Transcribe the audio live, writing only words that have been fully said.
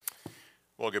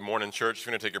Well, good morning, church. You're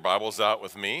going to take your Bibles out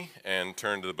with me and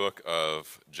turn to the book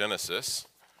of Genesis.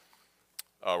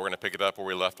 We're going to pick it up where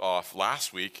we left off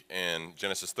last week in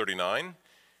Genesis 39.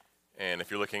 And if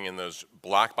you're looking in those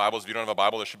black Bibles, if you don't have a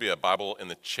Bible, there should be a Bible in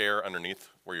the chair underneath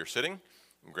where you're sitting.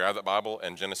 Grab that Bible,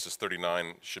 and Genesis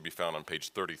 39 should be found on page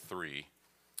 33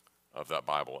 of that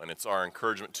Bible. And it's our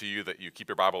encouragement to you that you keep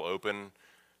your Bible open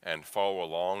and follow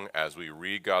along as we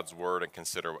read God's Word and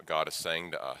consider what God is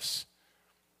saying to us.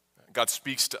 God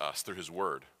speaks to us through his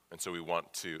word, and so we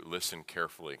want to listen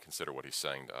carefully and consider what he's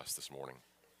saying to us this morning.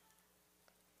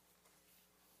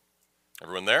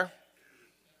 Everyone there?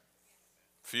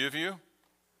 A few of you?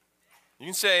 You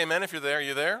can say amen if you're there.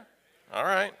 You there? All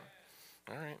right.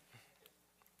 All right.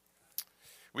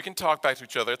 We can talk back to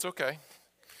each other. It's okay.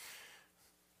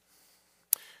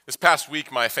 This past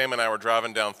week, my family and I were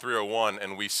driving down 301,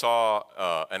 and we saw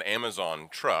an Amazon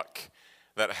truck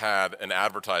that had an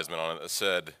advertisement on it that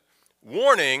said,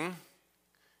 "Warning,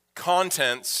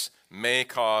 contents may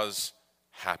cause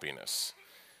happiness."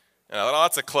 And I thought, oh,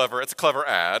 it's a clever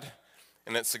ad,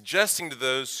 and it's suggesting to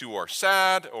those who are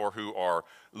sad or who are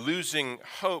losing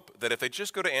hope that if they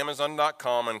just go to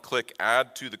Amazon.com and click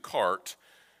add to the cart,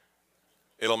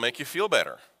 it'll make you feel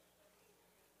better,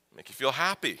 make you feel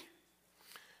happy.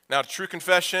 Now, true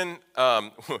confession,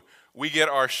 we get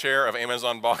our share of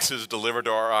Amazon boxes delivered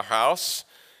to our house.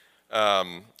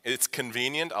 It's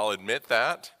convenient, I'll admit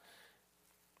that.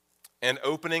 And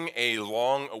opening a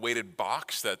long-awaited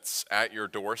box that's at your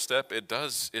doorstep, it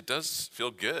does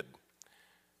feel good.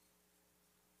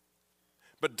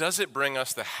 But does it bring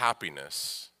us the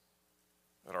happiness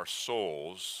that our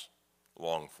souls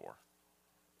long for?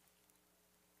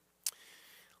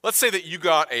 Let's say that you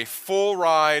got a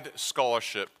full-ride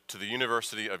scholarship to the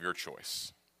university of your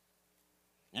choice.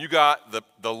 You got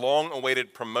the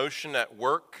long-awaited promotion at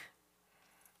work.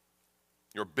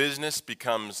 Your business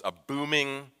becomes a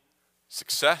booming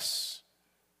success.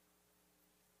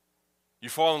 You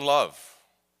fall in love.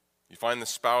 You find the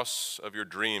spouse of your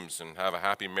dreams and have a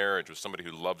happy marriage with somebody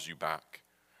who loves you back.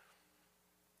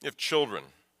 You have children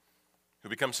who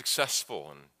become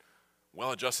successful and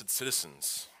well-adjusted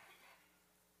citizens.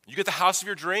 You get the house of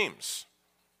your dreams.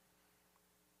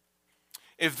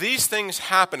 If these things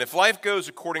happen, if life goes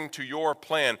according to your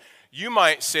plan, you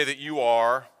might say that you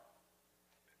are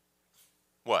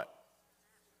what?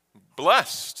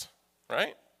 Blessed,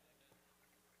 right?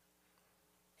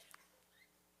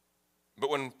 But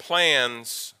when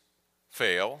plans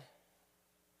fail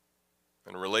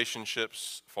and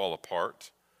relationships fall apart,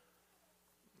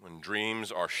 when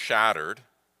dreams are shattered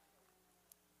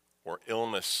or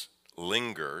illness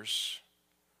lingers,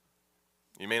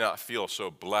 you may not feel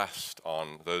so blessed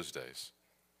on those days.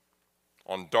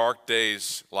 On dark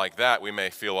days like that, we may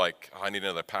feel like, oh, I need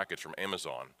another package from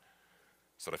Amazon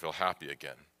so that I feel happy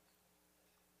again.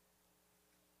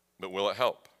 But will it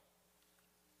help?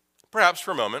 Perhaps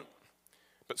for a moment,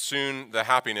 but soon the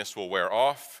happiness will wear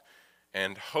off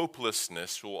and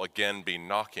hopelessness will again be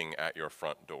knocking at your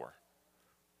front door.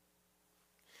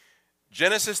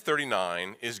 Genesis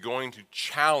 39 is going to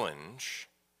challenge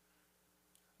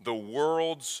the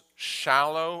world's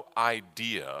shallow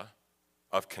idea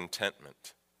of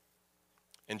contentment.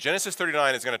 And Genesis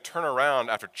 39 is going to turn around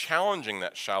after challenging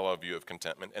that shallow view of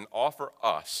contentment and offer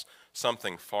us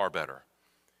something far better.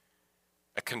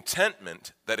 A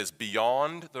contentment that is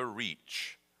beyond the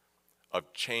reach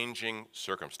of changing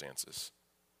circumstances.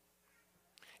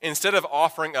 Instead of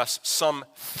offering us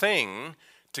something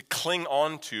to cling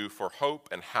on to for hope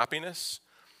and happiness,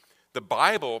 the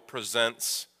Bible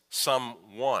presents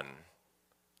someone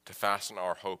to fasten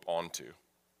our hope onto.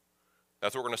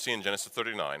 That's what we're going to see in Genesis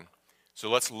 39. So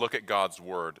let's look at God's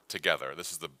word together.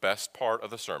 This is the best part of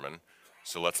the sermon.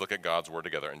 So let's look at God's word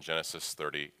together in Genesis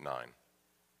 39.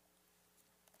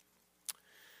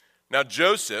 Now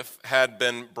Joseph had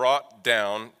been brought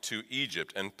down to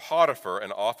Egypt, and Potiphar,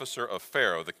 an officer of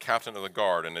Pharaoh, the captain of the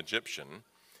guard, an Egyptian,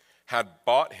 had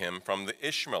bought him from the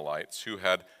Ishmaelites who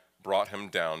had brought him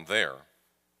down there.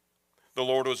 The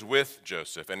Lord was with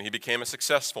Joseph, and he became a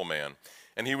successful man,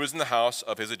 and he was in the house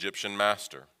of his Egyptian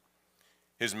master.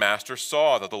 His master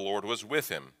saw that the Lord was with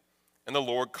him, and the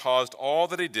Lord caused all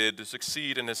that he did to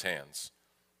succeed in his hands.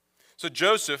 So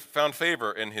Joseph found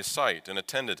favor in his sight and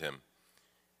attended him,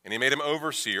 and he made him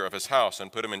overseer of his house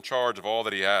and put him in charge of all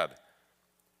that he had.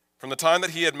 From the time that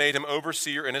he had made him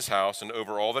overseer in his house and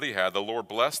over all that he had, the Lord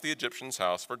blessed the Egyptian's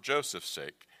house for Joseph's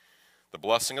sake. The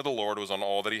blessing of the Lord was on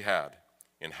all that he had,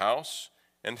 in house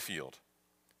and field.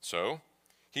 So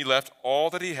he left all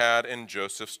that he had in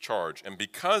Joseph's charge, and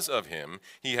because of him,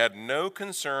 he had no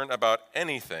concern about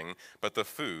anything but the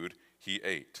food he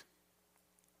ate.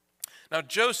 Now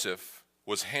Joseph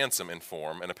was handsome in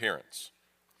form and appearance.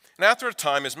 And after a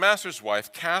time, his master's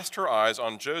wife cast her eyes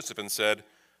on Joseph and said,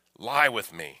 "Lie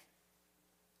with me."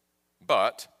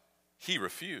 But he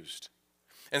refused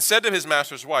and said to his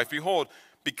master's wife, "Behold,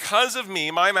 because of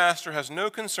me, my master has no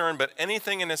concern about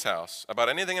anything in his house,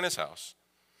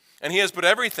 and he has put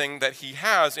everything that he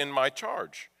has in my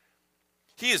charge.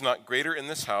 He is not greater in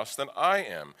this house than I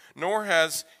am, nor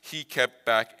has he kept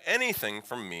back anything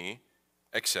from me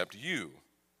except you,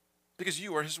 because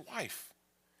you are his wife.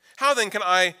 How then can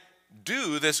I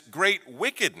do this great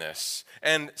wickedness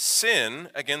and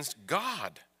sin against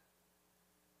God?"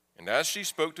 And as she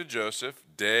spoke to Joseph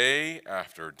day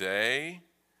after day,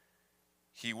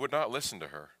 he would not listen to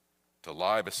her, to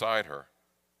lie beside her,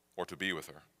 or to be with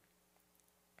her.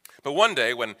 But one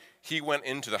day when he went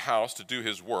into the house to do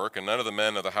his work, and none of the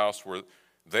men of the house were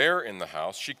there in the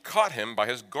house, she caught him by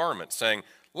his garment, saying,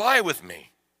 "Lie with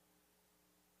me."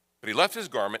 But he left his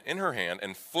garment in her hand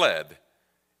and fled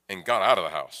and got out of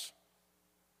the house.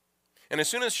 And as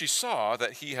soon as she saw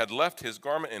that he had left his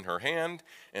garment in her hand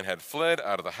and had fled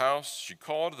out of the house, she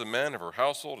called the men of her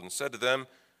household and said to them,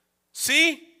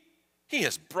 "See, he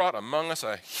has brought among us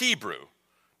a Hebrew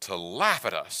to laugh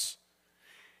at us.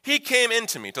 He came in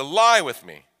to me to lie with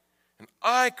me, and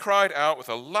I cried out with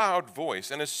a loud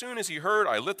voice. And as soon as he heard,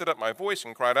 I lifted up my voice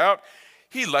and cried out.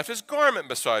 He left his garment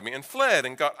beside me and fled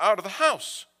and got out of the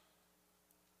house."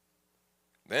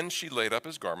 Then she laid up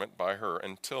his garment by her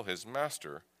until his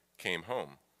master came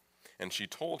home. And she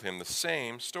told him the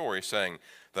same story, saying,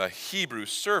 "The Hebrew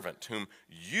servant whom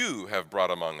you have brought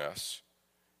among us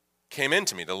came in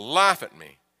to me to laugh at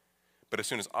me. But as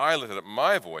soon as I lifted up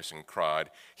my voice and cried,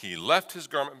 he left his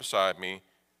garment beside me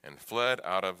and fled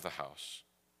out of the house."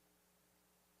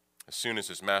 As soon as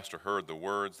his master heard the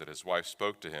words that his wife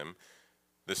spoke to him,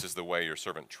 "This is the way your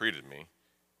servant treated me,"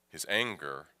 his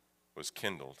anger was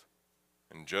kindled.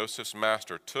 And Joseph's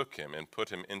master took him and put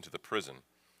him into the prison,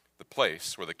 the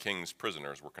place where the king's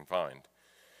prisoners were confined.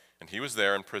 And he was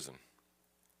there in prison.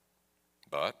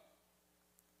 But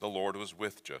the Lord was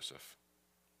with Joseph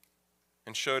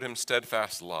and showed him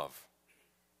steadfast love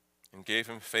and gave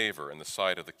him favor in the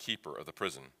sight of the keeper of the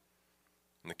prison.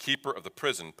 And the keeper of the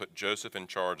prison put Joseph in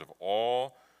charge of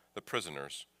all the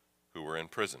prisoners who were in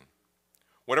prison.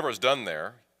 Whatever was done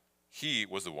there, he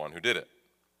was the one who did it.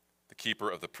 The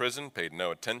keeper of the prison paid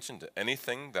no attention to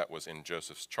anything that was in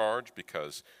Joseph's charge,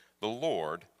 because the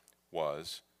Lord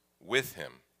was with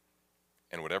him.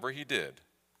 And whatever he did,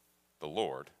 the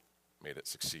Lord made it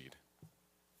succeed.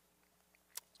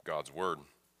 God's word.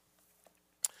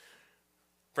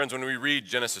 Friends, when we read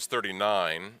Genesis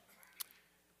 39,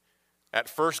 at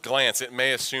first glance, it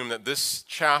may assume that this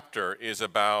chapter is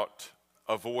about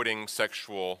avoiding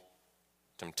sexual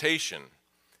temptation.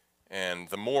 And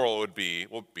the moral will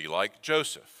be like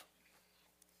Joseph.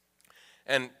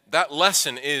 And that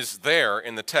lesson is there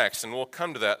in the text, and we'll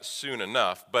come to that soon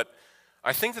enough. But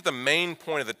I think that the main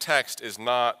point of the text is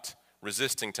not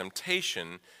resisting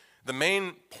temptation. The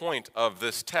main point of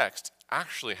this text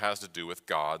actually has to do with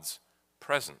God's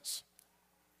presence.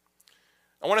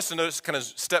 I want us to notice, kind of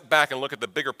step back and look at the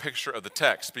bigger picture of the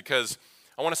text, because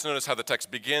I want us to notice how the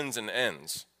text begins and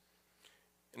ends.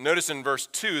 Notice in verse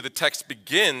 2, the text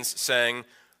begins saying,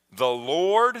 "The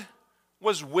Lord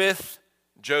was with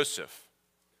Joseph."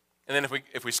 And then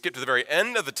if we skip to the very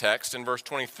end of the text, in verse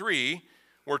 23,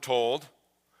 we're told,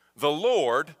 "The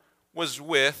Lord was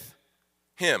with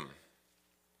him."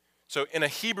 So in a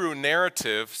Hebrew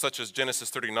narrative such as Genesis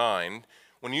 39,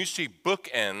 when you see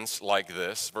bookends like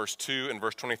this, verse 2 and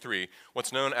verse 23,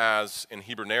 what's known as, in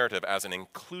Hebrew narrative, as an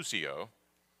inclusio,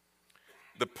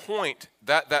 the point,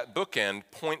 that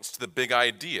bookend points to the big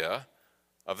idea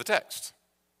of the text.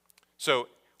 So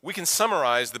we can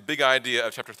summarize the big idea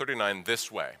of chapter 39 this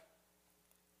way.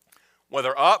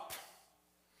 Whether up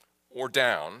or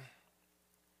down,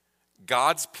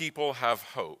 God's people have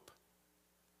hope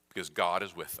because God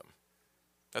is with them.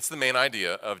 That's the main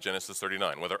idea of Genesis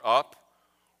 39. Whether up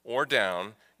or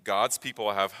down, God's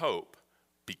people have hope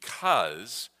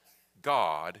because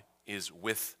God is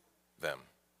with them.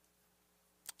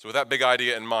 So with that big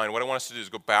idea in mind, what I want us to do is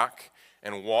go back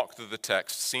and walk through the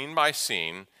text scene by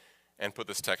scene and put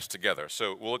this text together.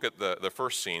 So we'll look at the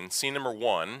first scene. Scene number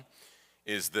 1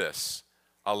 is this: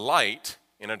 a light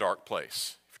in a dark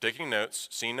place. If you're taking notes,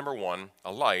 scene number 1,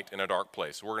 a light in a dark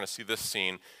place. We're going to see this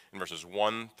scene in verses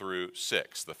 1 through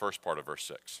 6, the first part of verse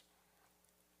 6.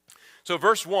 So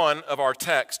verse 1 of our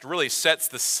text really sets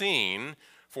the scene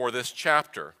for this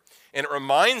chapter. And it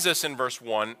reminds us in verse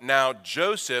 1, now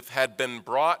Joseph had been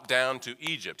brought down to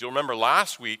Egypt. You'll remember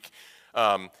last week,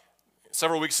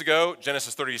 Several weeks ago,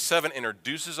 Genesis 37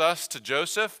 introduces us to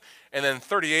Joseph, and then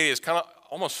 38 is kind of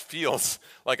almost feels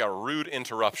like a rude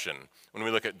interruption when we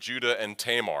look at Judah and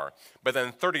Tamar. But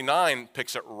then 39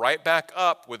 picks it right back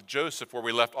up with Joseph where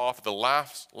we left off at the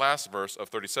last verse of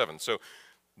 37. So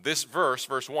this verse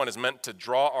 1, is meant to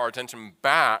draw our attention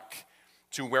back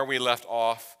to where we left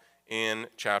off in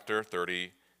chapter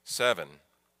 37.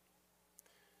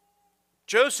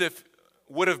 Joseph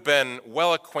would have been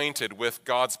well acquainted with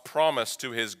God's promise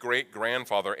to his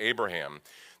great-grandfather Abraham,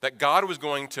 that God was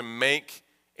going to make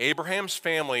Abraham's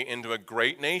family into a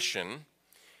great nation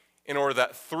in order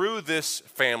that through this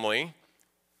family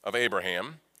of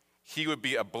Abraham, he would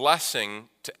be a blessing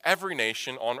to every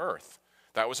nation on earth.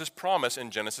 That was his promise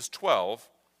in Genesis 12,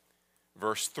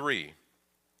 verse 3.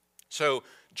 So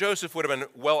Joseph would have been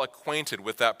well acquainted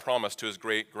with that promise to his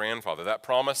great-grandfather. That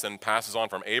promise then passes on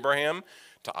from Abraham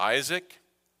to Isaac,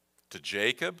 to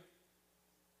Jacob.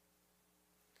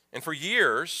 And for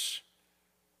years,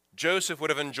 Joseph would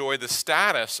have enjoyed the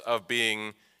status of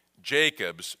being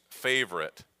Jacob's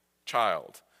favorite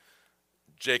child.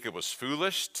 Jacob was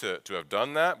foolish to have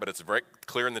done that, but it's very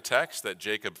clear in the text that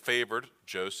Jacob favored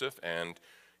Joseph and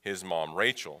his mom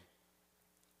Rachel.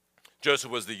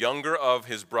 Joseph was the younger of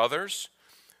his brothers,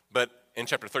 but in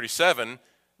chapter 37,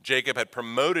 Jacob had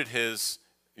promoted his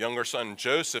younger son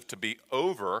Joseph to be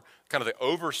kind of the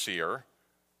overseer,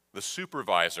 the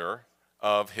supervisor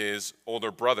of his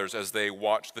older brothers as they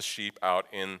watched the sheep out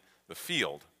in the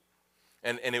field.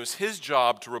 And it was his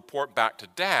job to report back to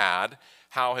Dad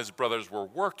how his brothers were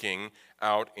working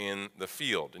out in the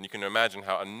field. And you can imagine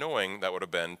how annoying that would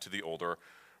have been to the older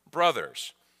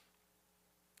brothers.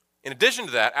 In addition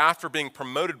to that, after being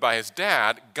promoted by his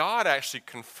dad, God actually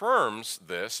confirms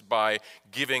this by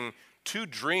giving 2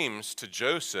 dreams to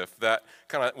Joseph that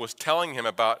kind of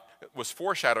was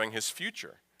foreshadowing his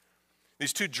future.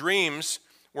 These 2 dreams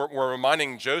were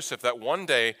reminding Joseph that one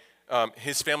day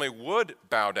his family would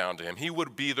bow down to him. He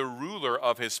would be the ruler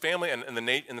of his family and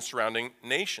the surrounding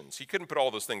nations. He couldn't put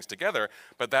all those things together,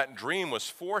 but that dream was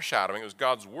foreshadowing. It was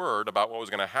God's word about what was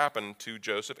going to happen to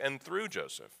Joseph and through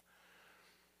Joseph.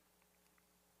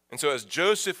 And so as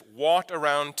Joseph walked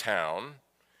around town,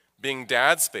 being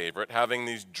Dad's favorite, having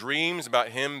these dreams about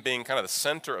him being kind of the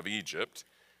center of Egypt,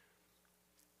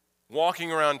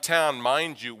 walking around town,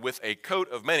 mind you, with a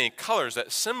coat of many colors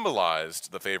that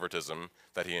symbolized the favoritism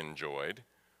that he enjoyed,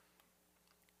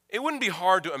 it wouldn't be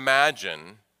hard to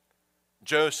imagine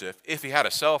Joseph, if he had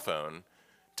a cell phone,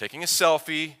 taking a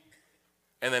selfie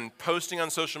and then posting on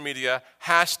social media,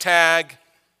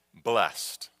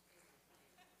 #blessed.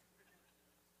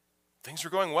 Things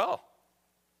were going well.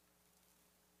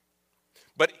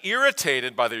 But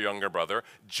irritated by their younger brother,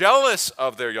 jealous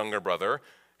of their younger brother,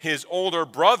 his older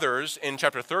brothers in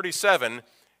chapter 37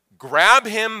 grab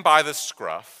him by the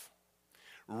scruff,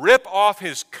 rip off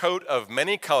his coat of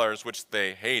many colors, which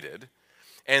they hated,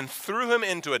 and threw him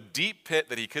into a deep pit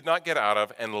that he could not get out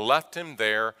of and left him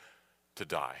there to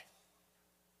die.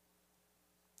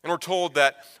 And we're told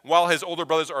that while his older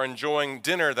brothers are enjoying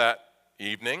dinner that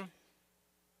evening,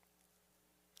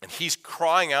 and he's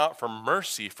crying out for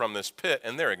mercy from this pit,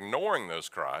 and they're ignoring those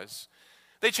cries,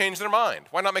 they change their mind.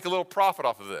 Why not make a little profit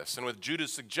off of this? And with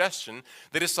Judah's suggestion,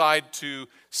 they decide to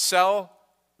sell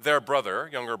their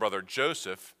younger brother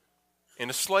Joseph,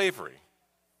 into slavery.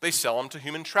 They sell him to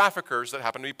human traffickers that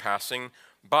happen to be passing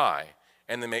by,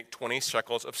 and they make 20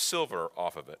 shekels of silver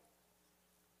off of it.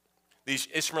 These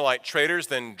Ishmaelite traders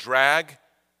then drag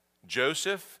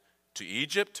Joseph to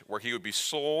Egypt, where he would be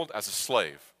sold as a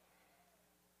slave.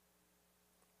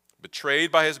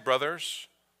 Betrayed by his brothers,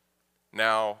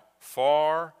 now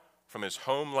far from his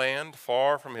homeland,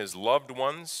 far from his loved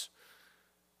ones,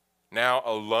 now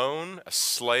alone, a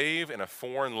slave in a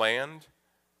foreign land.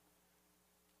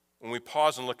 When we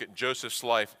pause and look at Joseph's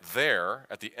life there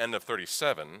at the end of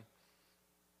 37,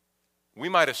 we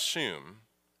might assume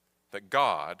that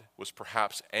God was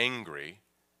perhaps angry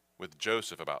with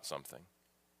Joseph about something.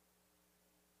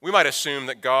 We might assume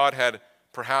that God had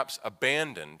perhaps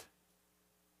abandoned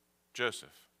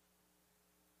Joseph.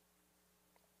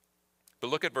 But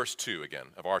look at verse 2 again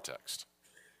of our text.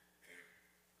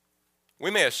 We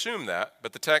may assume that,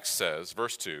 but the text says,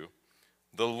 verse 2,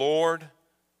 the Lord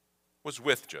was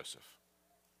with Joseph,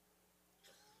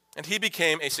 and he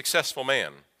became a successful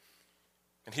man,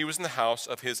 and he was in the house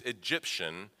of his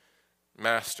Egyptian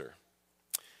master.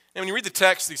 And when you read the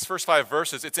text, these first 5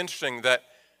 verses, it's interesting that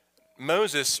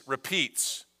Moses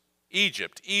repeats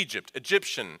Egypt,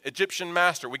 Egyptian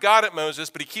master. We got it, Moses,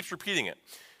 but he keeps repeating it.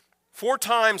 4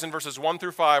 times in verses 1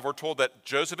 through 5, we're told that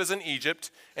Joseph is in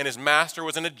Egypt and his master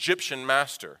was an Egyptian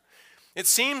master. It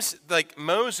seems like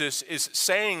Moses is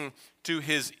saying to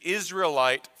his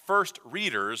Israelite first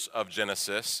readers of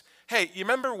Genesis, hey, you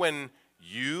remember when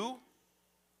you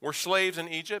were slaves in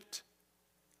Egypt?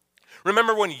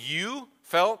 Remember when you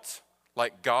felt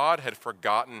like God had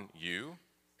forgotten you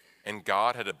and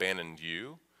God had abandoned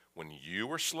you when you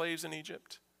were slaves in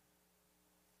Egypt?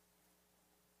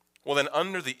 Well, then,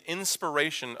 under the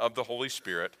inspiration of the Holy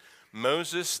Spirit,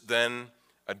 Moses then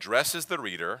addresses the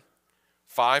reader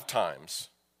 5 times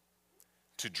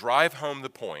to drive home the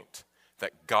point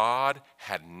that God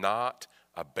had not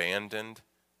abandoned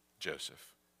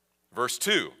Joseph. Verse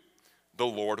 2, the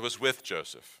Lord was with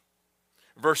Joseph.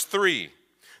 Verse 3,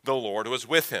 the Lord was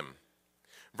with him.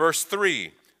 Verse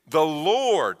 3, the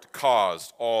Lord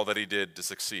caused all that he did to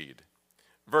succeed.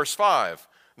 Verse 5,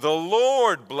 the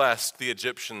Lord blessed the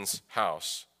Egyptian's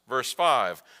house. Verse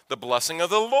 5, the blessing of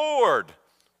the Lord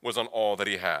was on all that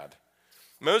he had.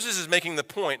 Moses is making the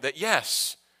point that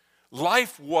yes,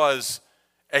 life was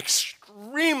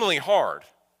extremely hard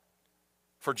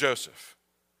for Joseph.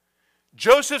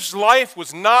 Joseph's life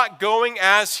was not going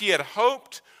as he had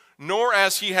hoped, nor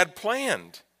as he had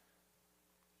planned.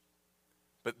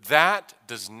 But that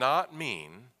does not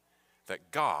mean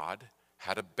that God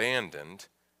had abandoned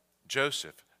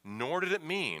Joseph, nor did it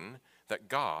mean that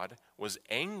God was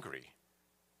angry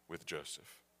with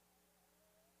Joseph,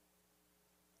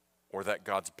 or that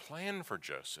God's plan for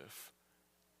Joseph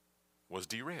was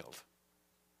derailed.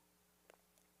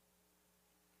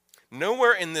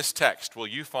 Nowhere in this text will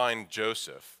you find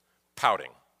Joseph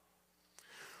pouting,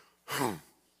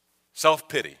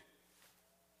 self-pity,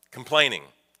 complaining.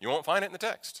 You won't find it in the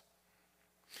text.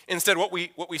 Instead, what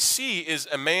we see is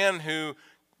a man who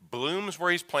blooms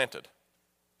where he's planted,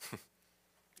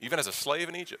 even as a slave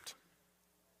in Egypt.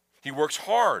 He works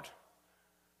hard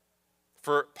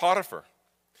for Potiphar.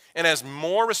 And as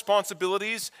more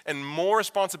responsibilities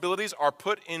are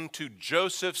put into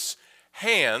Joseph's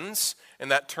hands,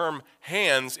 and that term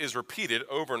hands is repeated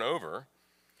over and over,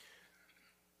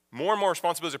 more and more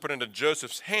responsibilities are put into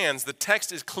Joseph's hands, the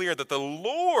text is clear that the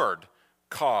Lord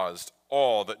caused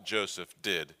all that Joseph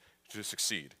did to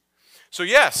succeed. So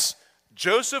yes,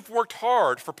 Joseph worked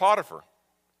hard for Potiphar,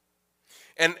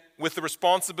 and with the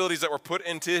responsibilities that were put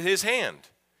into his hand.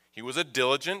 He was a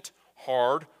diligent,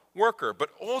 hard worker. But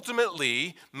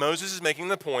ultimately, Moses is making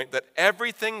the point that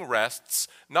everything rests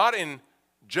not in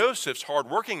Joseph's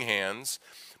hard-working hands,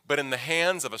 but in the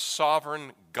hands of a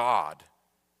sovereign God.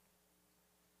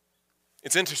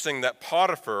 It's interesting that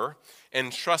Potiphar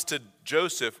entrusted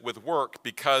Joseph with work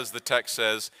because the text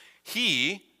says,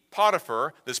 he,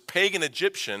 Potiphar, this pagan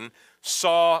Egyptian,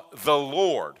 saw the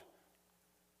Lord.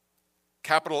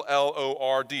 Capital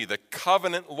L-O-R-D, the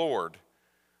covenant Lord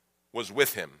was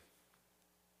with him.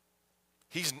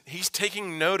 He's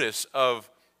taking notice of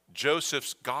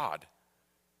Joseph's God.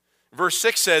 Verse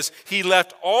 6 says, he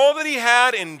left all that he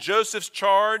had in Joseph's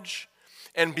charge,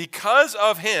 and because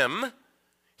of him,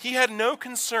 he had no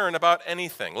concern about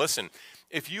anything. Listen,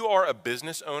 if you are a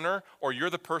business owner or you're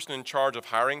the person in charge of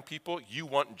hiring people, you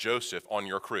want Joseph on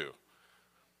your crew.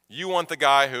 You want the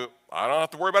guy who, I don't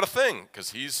have to worry about a thing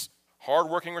because he's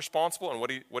hardworking, responsible, and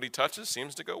what he touches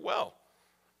seems to go well.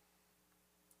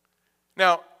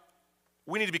 Now,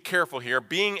 we need to be careful here.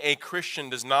 Being a Christian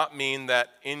does not mean that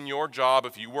in your job,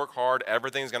 if you work hard,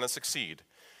 everything's going to succeed.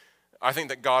 I think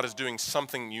that God is doing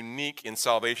something unique in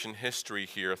salvation history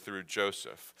here through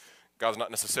Joseph. God's not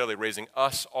necessarily raising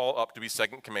us all up to be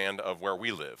second command of where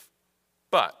we live.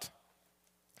 But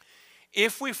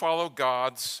if we follow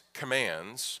God's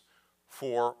commands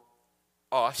for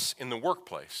us in the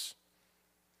workplace,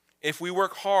 if we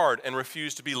work hard and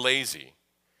refuse to be lazy,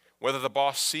 whether the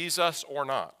boss sees us or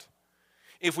not,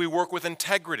 if we work with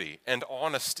integrity and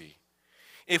honesty,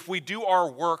 if we do our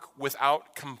work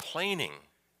without complaining,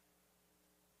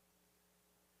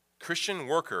 Christian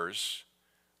workers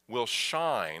will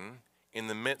shine in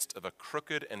the midst of a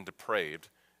crooked and depraved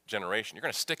generation. You're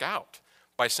going to stick out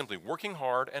by simply working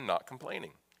hard and not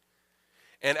complaining.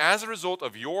 And as a result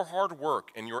of your hard work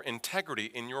and your integrity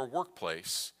in your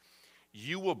workplace,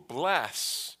 you will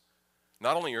bless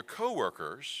not only your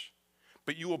coworkers,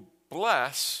 but you will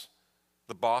bless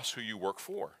the boss who you work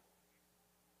for.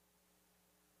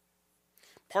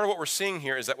 Part of what we're seeing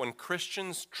here is that when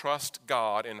Christians trust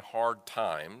God in hard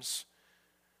times,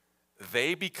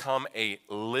 they become a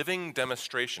living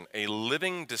demonstration, a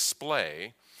living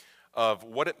display of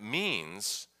what it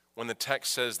means when the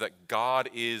text says that God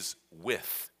is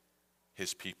with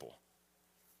his people.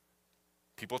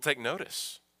 People take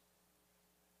notice,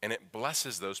 and it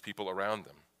blesses those people around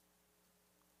them.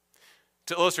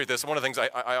 To illustrate this, one of the things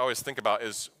I always think about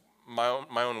is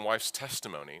my own wife's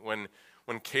testimony. When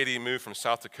Katie moved from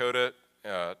South Dakota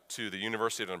to the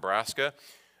University of Nebraska,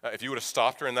 if you would have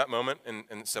stopped her in that moment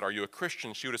and said, "Are you a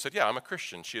Christian?" she would have said, "Yeah, I'm a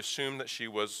Christian." She assumed that she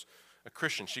was a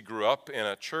Christian. She grew up in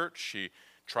a church. She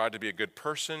tried to be a good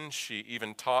person. She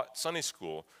even taught Sunday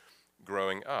school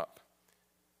growing up.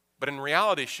 But in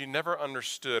reality, she never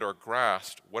understood or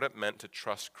grasped what it meant to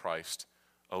trust Christ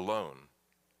alone.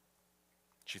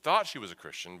 She thought she was a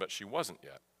Christian, but she wasn't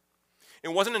yet. It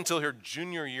wasn't until her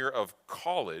junior year of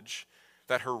college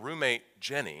that her roommate,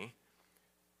 Jenny,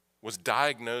 was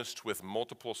diagnosed with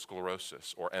multiple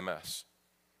sclerosis, or MS.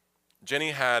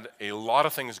 Jenny had a lot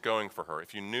of things going for her.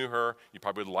 If you knew her, you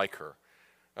probably would like her.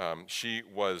 She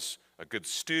was a good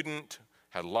student,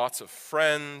 had lots of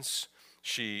friends.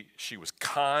 She was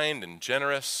kind and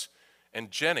generous,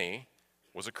 and Jenny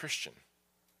was a Christian.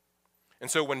 And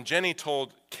so when Jenny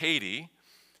told Katie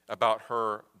about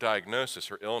her diagnosis,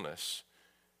 her illness,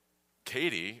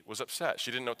 Katie was upset.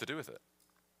 She didn't know what to do with it.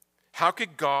 How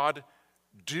could God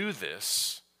do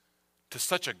this to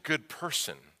such a good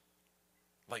person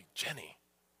like Jenny?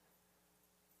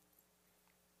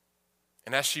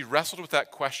 And as she wrestled with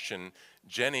that question,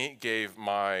 Jenny gave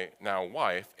my now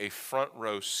wife a front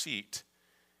row seat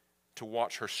to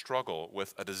watch her struggle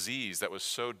with a disease that was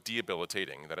so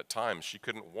debilitating that at times she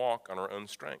couldn't walk on her own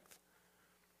strength.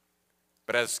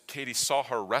 But as Katie saw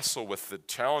her wrestle with the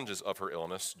challenges of her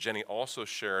illness, Jenny also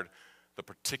shared the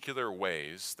particular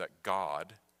ways that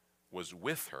God was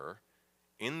with her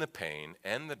in the pain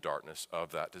and the darkness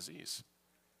of that disease.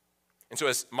 And so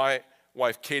as my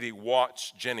wife Katie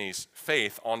watched Jenny's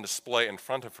faith on display in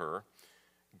front of her,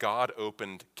 God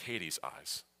opened Katie's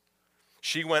eyes.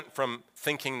 She went from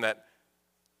thinking that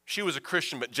she was a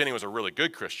Christian, but Jenny was a really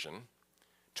good Christian,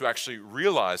 to actually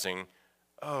realizing,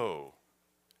 oh,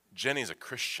 Jenny's a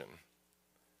Christian,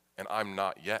 and I'm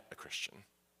not yet a Christian.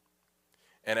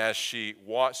 And as she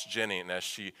watched Jenny, and as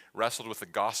she wrestled with the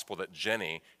gospel that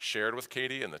Jenny shared with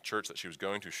Katie, and the church that she was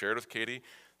going to shared with Katie,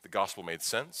 the gospel made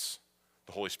sense.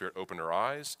 The Holy Spirit opened her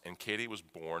eyes, and Katie was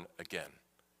born again.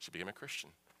 She became a Christian,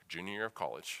 junior year of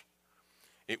college.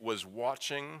 It was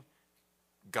watching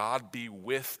God be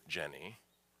with Jenny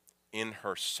in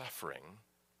her suffering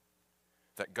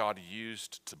that God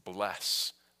used to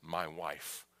bless my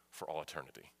wife for all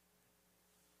eternity.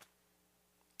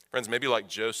 Friends, maybe like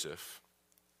Joseph,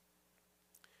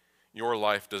 your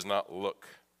life does not look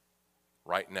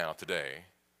right now, today,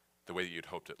 the way that you'd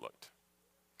hoped it looked.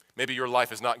 Maybe your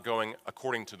life is not going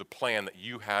according to the plan that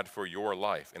you had for your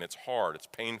life, and it's hard, it's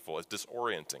painful, it's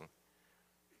disorienting.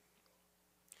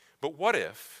 But what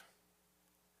if,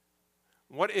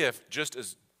 just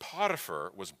as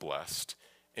Potiphar was blessed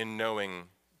in knowing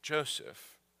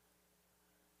Joseph,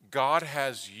 God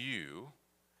has you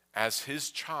as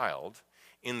his child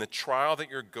in the trial that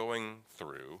you're going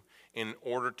through in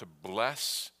order to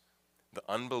bless the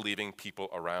unbelieving people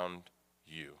around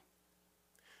you,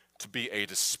 to be a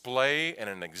display and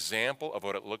an example of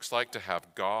what it looks like to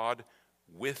have God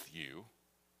with you,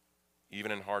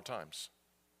 even in hard times.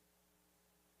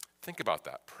 Think about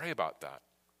that. Pray about that.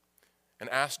 And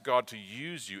ask God to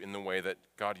use you in the way that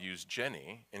God used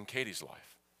Jenny in Katie's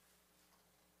life.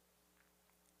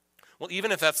 Well,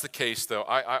 even if that's the case, though,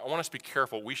 I want us to be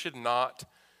careful. We should not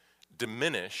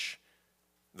diminish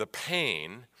the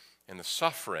pain and the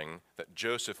suffering that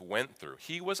Joseph went through.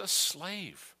 He was a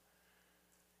slave.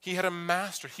 He had a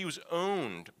master. He was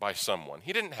owned by someone.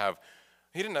 He didn't have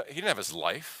his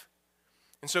life.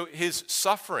 And so his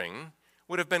suffering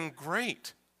would have been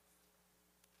great.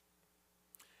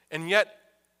 And yet,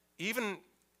 even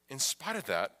in spite of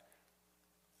that,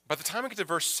 by the time we get to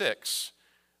verse 6,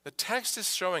 the text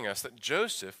is showing us that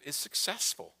Joseph is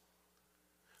successful.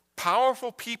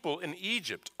 Powerful people in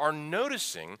Egypt are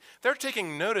noticing, they're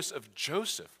taking notice of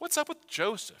Joseph. What's up with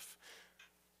Joseph?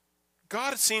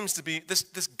 God seems to be, this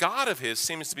God of his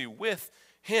seems to be with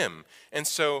him. And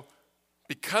so,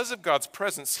 because of God's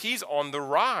presence, he's on the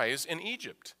rise in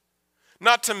Egypt.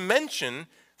 Not to mention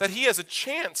that he has a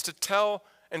chance to tell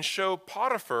and show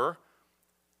Potiphar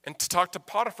and to talk to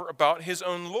Potiphar about his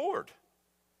own Lord.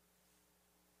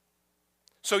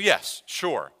 So yes,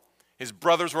 sure, his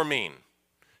brothers were mean.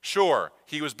 Sure,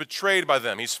 he was betrayed by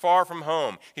them. He's far from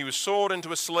home. He was sold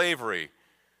into a slavery.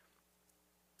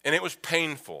 And it was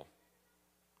painful.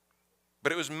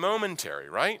 But it was momentary,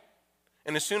 right?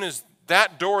 And as soon as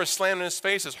that door is slammed in his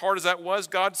face, as hard as that was,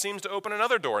 God seems to open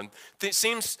another door. And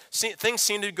things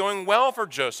seem to be going well for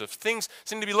Joseph. Things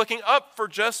seem to be looking up for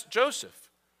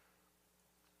Joseph.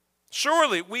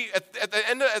 Surely, at the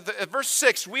end of at verse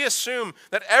 6, we assume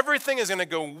that everything is going to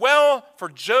go well for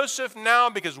Joseph now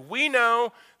because we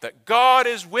know that God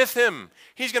is with him.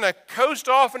 He's going to coast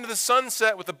off into the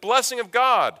sunset with the blessing of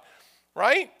God,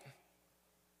 right?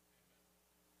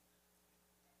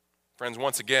 Friends,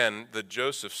 once again, the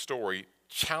Joseph story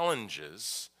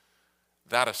challenges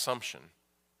that assumption.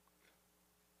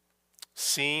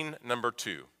 Scene number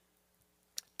 2,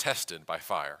 tested by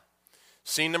fire.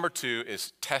 Scene number 2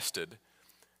 is tested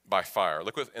by fire.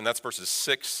 Look, and that's verses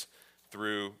 6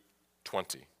 through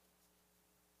 20.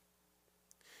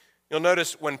 You'll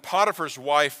notice when Potiphar's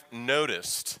wife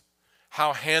noticed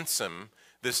how handsome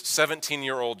this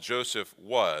 17-year-old Joseph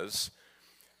was,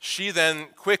 she then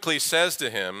quickly says to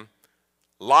him,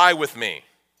 "Lie with me."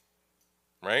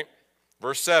 Right?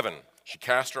 Verse 7, she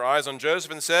cast her eyes on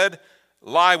Joseph and said,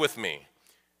 "Lie with me."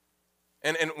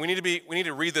 And we need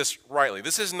to read this rightly.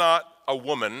 This is not a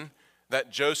woman that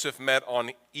Joseph met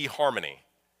on eHarmony.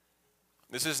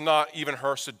 This is not even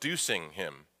her seducing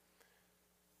him.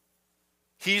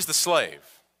 He's the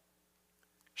slave.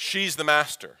 She's the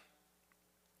master.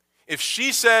 If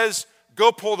she says,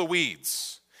 "Go pull the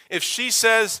weeds," if she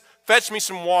says, "Fetch me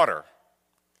some water,"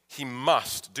 he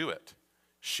must do it.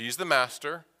 She's the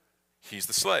master. He's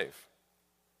the slave.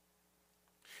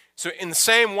 So in the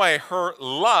same way,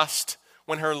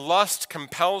 when her lust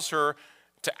compels her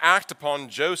to act upon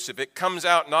Joseph, it comes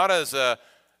out not as a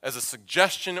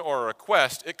suggestion or a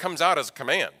request, it comes out as a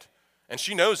command. And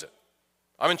she knows it.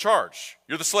 I'm in charge.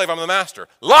 You're the slave, I'm the master.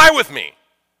 Lie with me.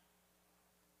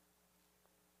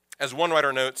 As one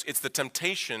writer notes, it's the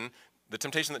temptation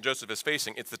that Joseph is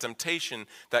facing, it's the temptation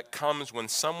that comes when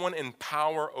someone in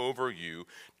power over you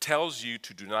tells you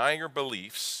to deny your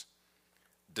beliefs,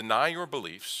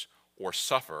 or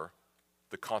suffer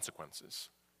the consequences.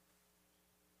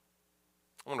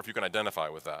 I wonder if you can identify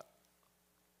with that.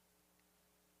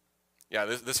 Yeah,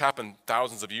 this happened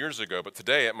thousands of years ago, but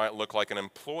today it might look like an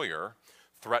employer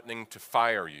threatening to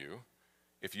fire you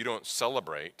if you don't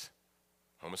celebrate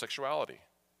homosexuality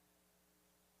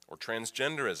or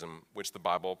transgenderism, which the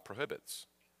Bible prohibits.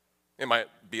 It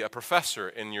might be a professor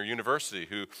in your university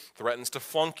who threatens to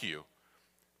flunk you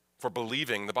for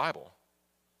believing the Bible.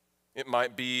 It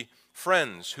might be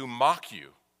friends who mock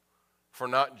you for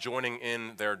not joining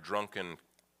in their drunken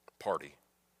party.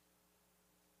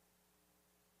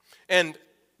 And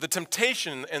the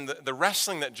temptation and the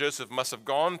wrestling that Joseph must have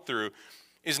gone through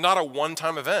is not a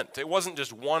one-time event. It wasn't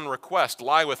just one request,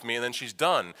 "Lie with me," and then she's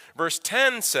done. Verse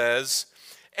 10 says,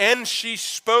 "And she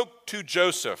spoke to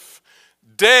Joseph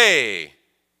day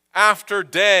after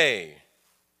day."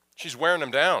 She's wearing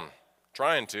him down,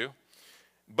 trying to.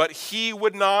 But he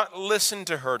would not listen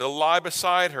to her, to lie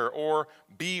beside her or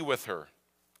be with her.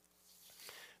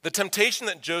 The temptation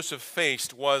that Joseph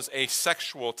faced was a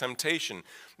sexual temptation,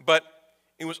 but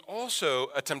it was also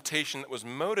a temptation that was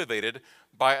motivated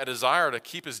by a desire to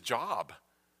keep his job.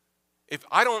 If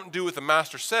I don't do what the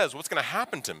master says, what's going to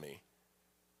happen to me?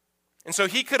 And so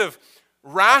he could have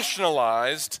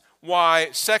rationalized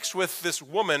why sex with this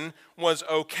woman was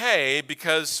okay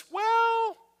because,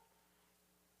 well,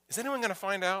 is anyone going to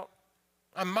find out?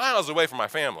 I'm miles away from my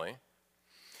family.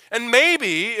 And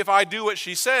maybe if I do what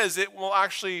she says, it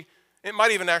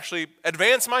might even actually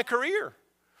advance my career.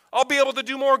 I'll be able to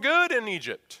do more good in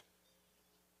Egypt.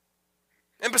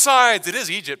 And besides, it is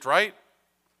Egypt, right?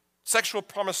 Sexual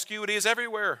promiscuity is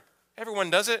everywhere. Everyone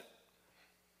does it.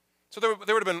 So there would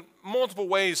have been multiple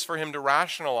ways for him to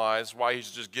rationalize why he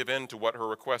should just give in to what her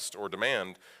request or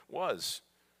demand was.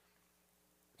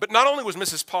 But not only was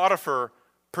Mrs. Potiphar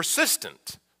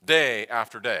persistent day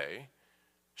after day,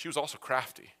 she was also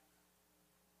crafty.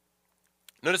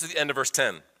 Notice at the end of verse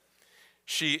 10,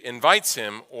 she invites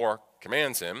him or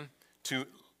commands him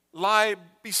to lie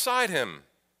beside him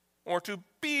or to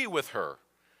be with her.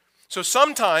 So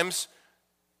sometimes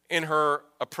in her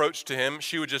approach to him,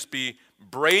 she would just be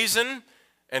brazen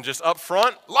and just up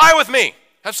front, "Lie with me,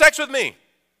 have sex with me."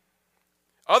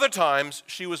 Other times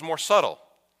she was more subtle.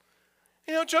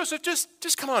 Joseph,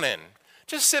 just come on in.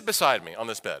 Just sit beside me on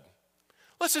this bed.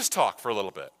 Let's just talk for a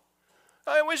little bit.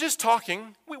 We're just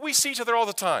talking. We see each other all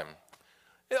the time.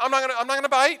 I'm not gonna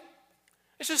bite.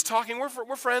 It's just talking.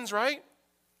 We're friends, right?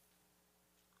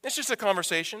 It's just a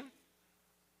conversation.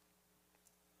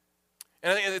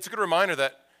 And I think it's a good reminder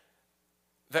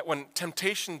that when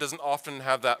temptation doesn't often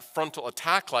have that frontal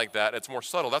attack like that, it's more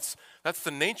subtle. That's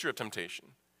the nature of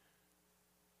temptation.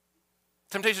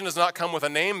 Temptation does not come with a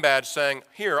name badge saying,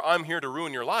 "Here, I'm here to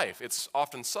ruin your life." It's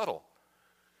often subtle.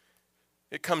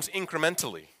 It comes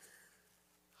incrementally.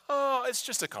 Oh, it's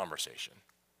just a conversation.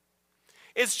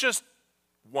 It's just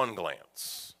one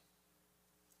glance.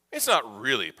 It's not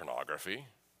really pornography.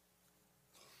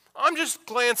 I'm just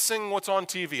glancing what's on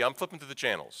TV. I'm flipping through the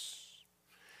channels.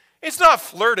 It's not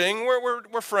flirting.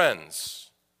 We're friends.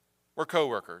 We're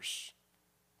coworkers.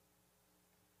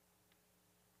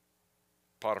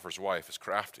 Potiphar's wife is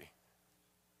crafty.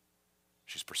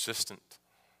 She's persistent.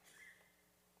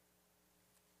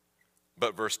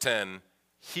 But verse 10,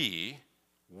 he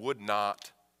would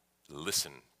not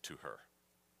listen to her.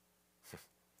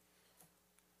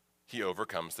 He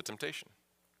overcomes the temptation.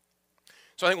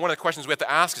 So I think one of the questions we have to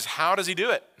ask is, how does he do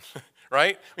it?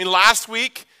 Right? I mean, last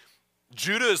week,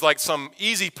 Judah is like some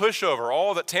easy pushover.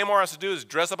 All that Tamar has to do is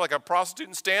dress up like a prostitute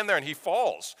and stand there, and he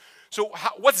falls. So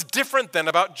what's different then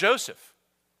about Joseph?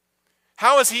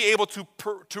 How is he able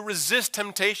to resist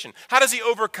temptation? How does he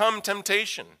overcome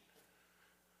temptation?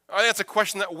 I think that's a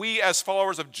question that we as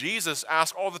followers of Jesus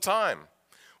ask all the time.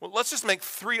 Well, let's just make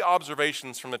 3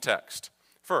 observations from the text.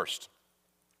 First,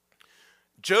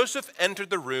 Joseph entered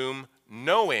the room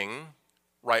knowing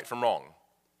right from wrong.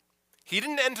 He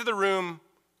didn't enter the room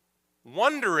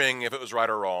wondering if it was right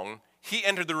or wrong. He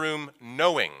entered the room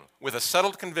knowing, with a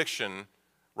settled conviction,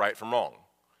 right from wrong.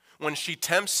 When she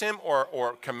tempts him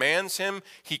or commands him,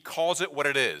 he calls it what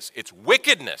it is. It's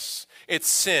wickedness.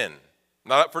 It's sin.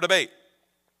 Not up for debate.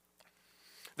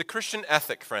 The Christian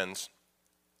ethic, friends,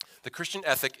 the Christian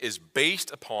ethic is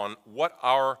based upon what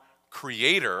our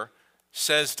Creator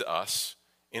says to us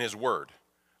in His Word.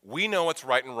 We know what's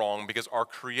right and wrong because our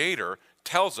Creator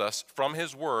tells us from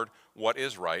His Word what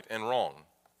is right and wrong.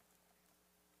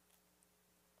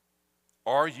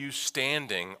 Are you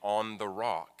standing on the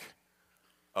rock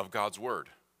of God's Word?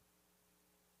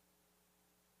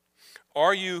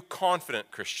 Are you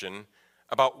confident, Christian,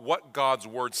 about what God's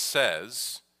Word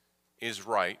says is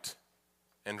right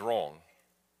and wrong?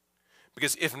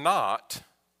 Because if not,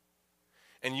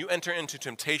 and you enter into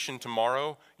temptation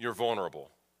tomorrow, you're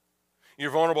vulnerable.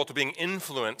 You're vulnerable to being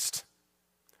influenced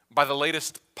by the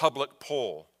latest public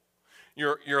poll.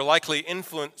 You're likely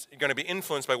going to be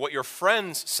influenced by what your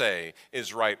friends say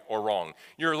is right or wrong.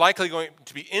 You're likely going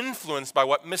to be influenced by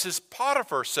what Mrs.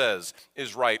 Potiphar says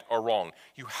is right or wrong.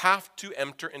 You have to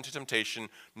enter into temptation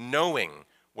knowing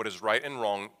what is right and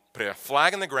wrong, put a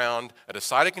flag in the ground, a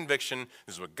decided conviction.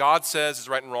 This is what God says is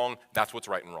right and wrong. That's what's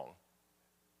right and wrong.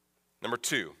 Number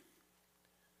 2,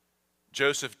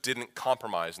 Joseph didn't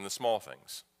compromise in the small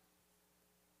things.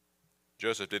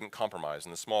 Joseph didn't compromise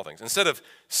in the small things. Instead of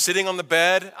sitting on the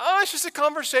bed, it's just a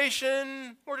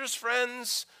conversation, we're just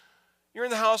friends, you're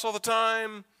in the house all the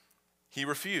time, he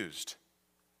refused.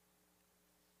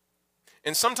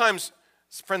 And sometimes,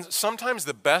 friends,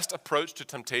 the best approach to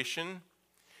temptation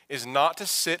is not to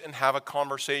sit and have a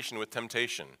conversation with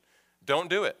temptation. Don't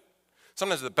do it.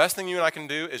 Sometimes the best thing you and I can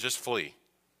do is just flee.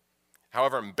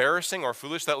 However embarrassing or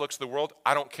foolish that looks to the world,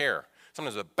 I don't care.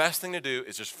 Sometimes the best thing to do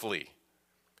is just flee.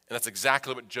 And that's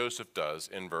exactly what Joseph does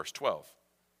in verse 12.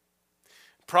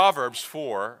 Proverbs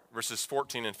 4, verses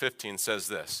 14 and 15 says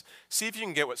this. See if you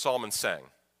can get what Solomon's saying.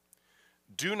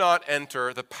 Do not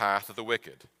enter the path of the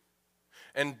wicked,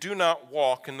 and do not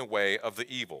walk in the way of the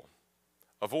evil.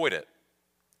 Avoid it.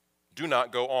 Do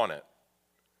not go on it.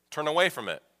 Turn away from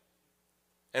it,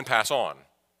 and pass on.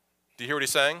 Do you hear what he's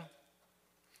saying?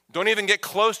 Don't even get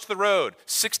close to the road.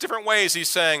 6 different ways he's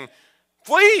saying,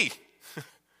 flee!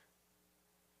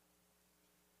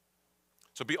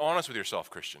 So be honest with yourself,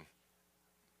 Christian.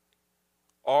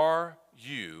 Are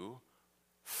you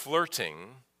flirting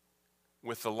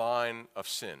with the line of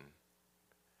sin?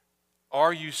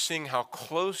 Are you seeing how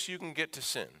close you can get to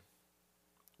sin?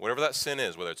 Whatever that sin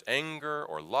is, whether it's anger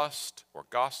or lust or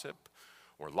gossip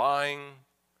or lying,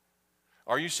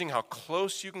 are you seeing how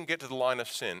close you can get to the line of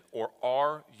sin, or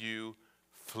are you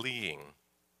fleeing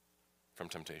from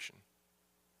temptation?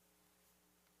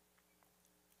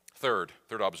 Third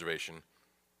observation.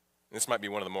 This might be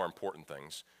one of the more important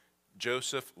things.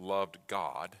 Joseph loved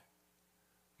God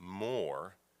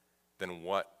more than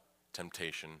what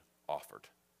temptation offered.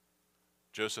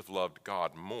 Joseph loved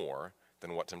God more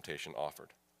than what temptation offered.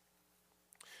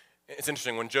 It's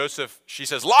interesting, when she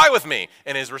says, lie with me,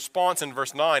 and his response in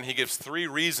verse 9, he gives 3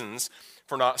 reasons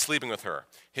for not sleeping with her.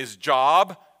 His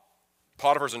job,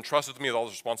 Potiphar's entrusted with me with all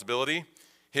his responsibility.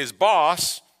 His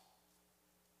boss,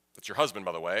 that's your husband,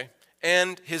 by the way,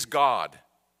 and his God.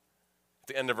 At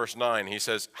the end of verse 9, he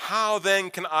says, how then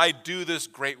can I do this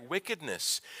great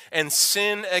wickedness and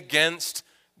sin against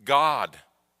God?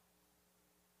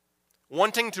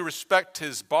 Wanting to respect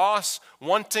his boss,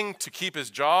 wanting to keep his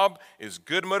job is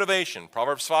good motivation.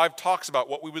 Proverbs 5 talks about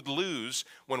what we would lose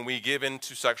when we give in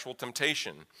to sexual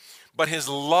temptation. But his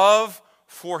love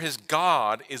for his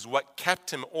God is what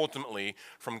kept him ultimately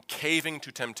from caving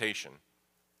to temptation.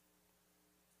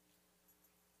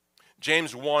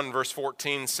 James 1 verse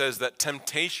 14 says that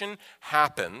temptation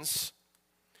happens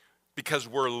because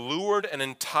we're lured and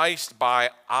enticed by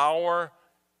our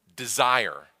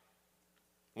desire,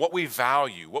 what we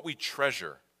value, what we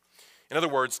treasure. In other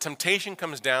words, temptation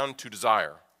comes down to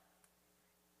desire.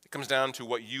 It comes down to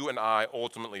what you and I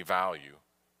ultimately value.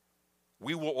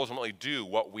 We will ultimately do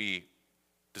what we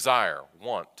desire,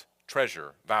 want,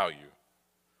 treasure, value.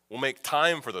 We'll make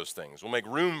time for those things. We'll make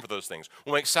room for those things.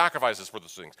 We'll make sacrifices for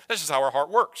those things. That's just how our heart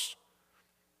works.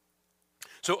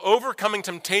 So overcoming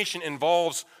temptation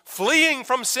involves fleeing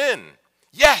from sin.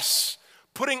 Yes,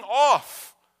 putting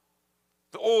off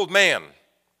the old man,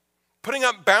 putting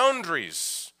up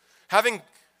boundaries, having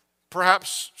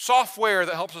perhaps software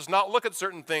that helps us not look at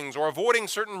certain things or avoiding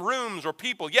certain rooms or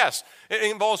people. Yes, it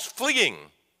involves fleeing,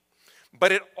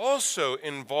 but it also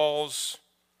involves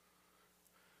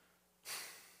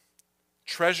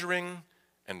treasuring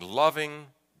and loving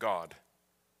God.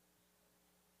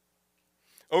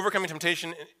 Overcoming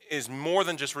temptation is more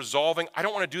than just resolving, I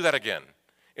don't want to do that again.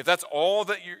 If that's all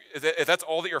that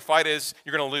your fight is,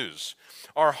 you're going to lose.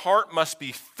 Our heart must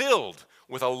be filled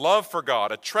with a love for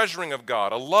God, a treasuring of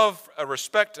God, a love, a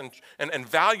respect, and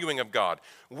valuing of God.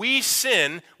 We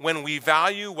sin when we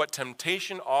value what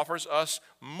temptation offers us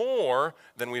more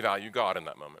than we value God in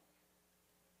that moment.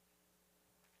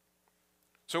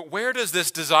 So where does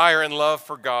this desire and love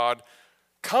for God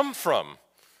come from?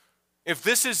 If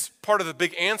this is part of the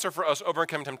big answer for us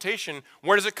overcoming temptation,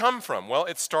 where does it come from? Well,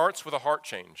 it starts with a heart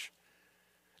change.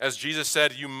 As Jesus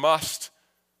said, you must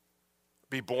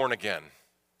be born again.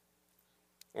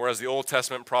 Or as the Old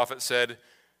Testament prophet said,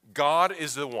 God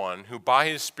is the one who by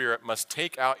his Spirit must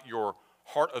take out your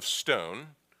heart of stone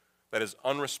that is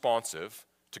unresponsive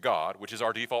to God, which is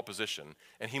our default position,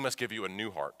 and he must give you a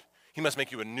new heart. He must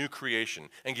make you a new creation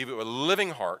and give you a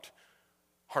living heart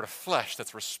of flesh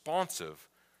that's responsive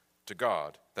to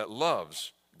God, that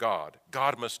loves God.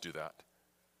 God must do that.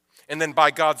 And then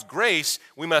by God's grace,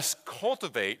 we must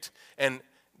cultivate and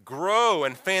grow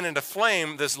and fan into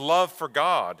flame this love for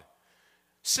God,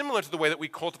 similar to the way that we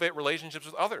cultivate relationships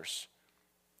with others.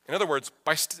 In other words,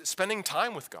 by spending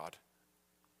time with God.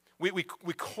 We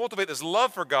cultivate this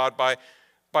love for God by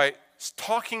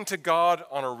talking to God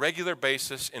on a regular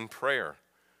basis in prayer,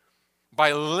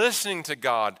 by listening to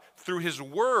God through his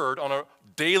word on a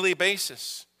daily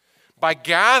basis, by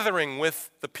gathering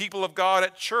with the people of God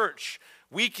at church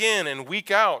week in and week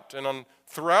out and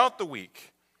throughout the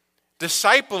week,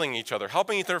 discipling each other,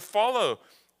 helping each other follow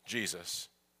Jesus,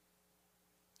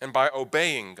 and by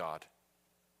obeying God.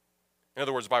 In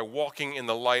other words, by walking in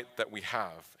the light that we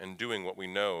have and doing what we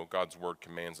know God's word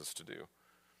commands us to do.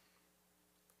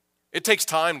 It takes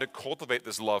time to cultivate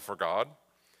this love for God,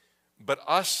 but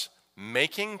us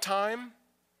making time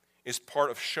is part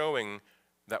of showing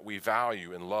that we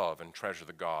value and love and treasure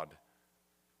the God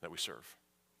that we serve.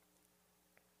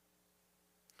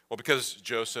 Well, because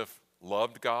Joseph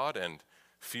loved God and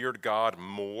feared God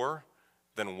more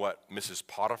than what Mrs.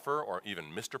 Potiphar or even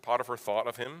Mr. Potiphar thought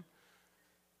of him,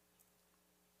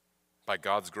 by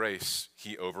God's grace,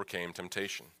 he overcame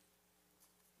temptation.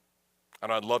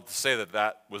 And I'd love to say that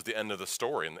that was the end of the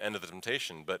story and the end of the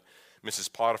temptation, but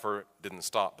Mrs. Potiphar didn't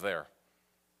stop there.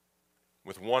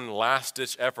 With one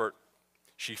last-ditch effort,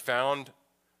 she found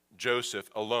Joseph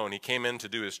alone. He came in to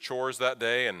do his chores that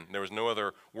day, and there was no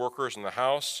other workers in the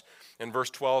house. And verse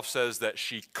 12 says that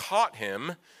she caught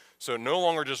him, so no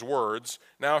longer just words.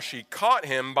 Now she caught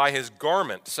him by his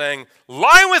garment, saying,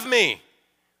 "Lie with me!"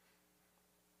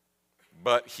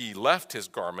 But he left his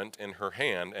garment in her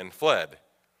hand and fled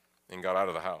and got out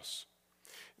of the house.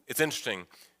 It's interesting.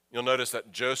 You'll notice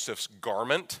that Joseph's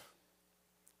garment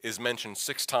is mentioned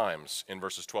 6 times in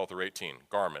verses 12 through 18.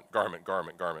 Garment, garment,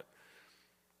 garment, garment.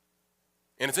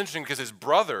 And it's interesting because his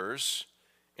brothers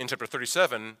in chapter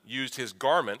 37 used his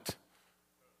garment,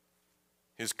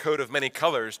 his coat of many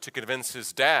colors, to convince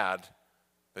his dad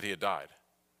that he had died.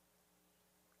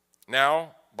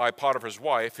 Now, by Potiphar's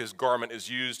wife, his garment is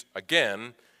used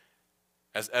again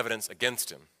as evidence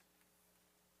against him.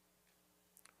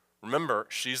 Remember,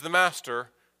 she's the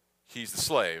master, he's the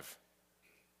slave.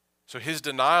 So his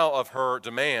denial of her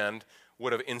demand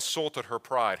would have insulted her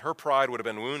pride. Her pride would have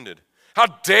been wounded. How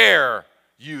dare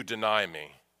you deny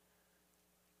me?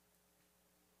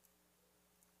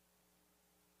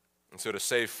 And so to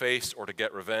save face or to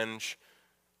get revenge,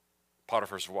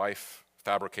 Potiphar's wife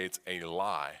fabricates a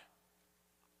lie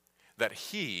that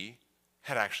he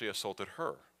had actually assaulted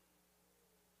her.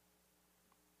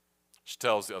 She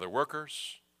tells the other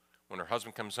workers. When her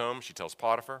husband comes home, she tells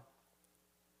Potiphar.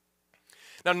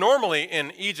 Now, normally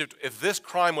in Egypt, if this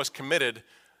crime was committed,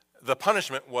 the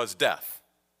punishment was death.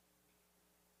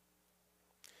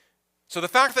 So the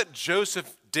fact that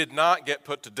Joseph did not get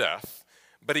put to death,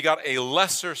 but he got a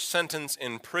lesser sentence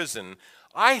in prison,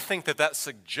 I think that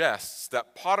suggests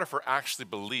that Potiphar actually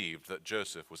believed that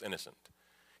Joseph was innocent.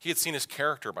 He had seen his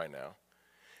character by now.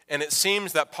 And it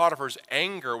seems that Potiphar's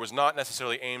anger was not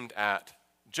necessarily aimed at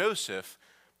Joseph,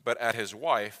 but at his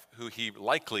wife, who he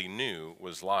likely knew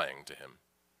was lying to him.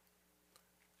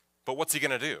 But what's he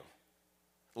going to do?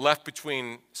 Left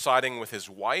between siding with his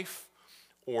wife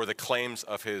or the claims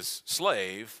of his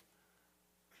slave,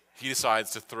 he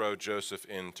decides to throw Joseph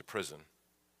into prison.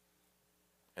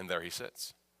 And there he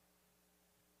sits.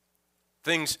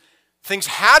 Things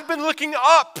had been looking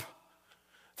up.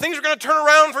 Things were going to turn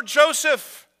around for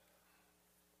Joseph.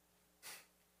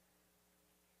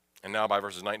 And now by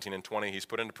verses 19 and 20, he's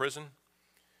put into prison.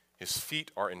 His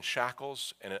feet are in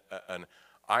shackles, and an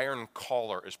iron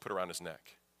collar is put around his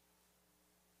neck.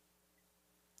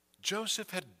 Joseph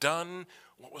had done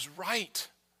what was right.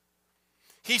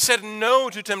 He said no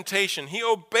to temptation. He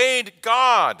obeyed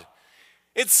God.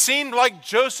 It seemed like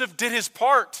Joseph did his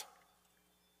part.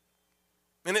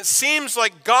 And it seems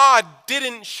like God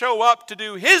didn't show up to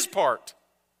do his part.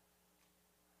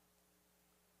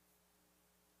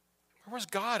 Where was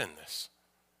God in this?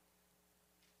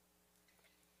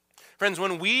 Friends,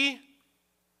 when we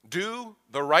do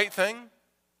the right thing,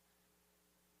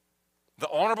 the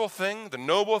honorable thing, the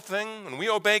noble thing, when we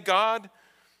obey God,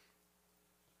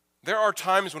 there are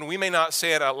times when we may not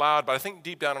say it out loud, but I think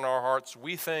deep down in our hearts,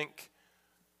 we think,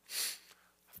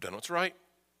 I've done what's right.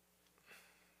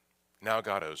 Now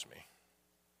God owes me.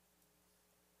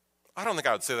 I don't think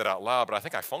I would say that out loud, but I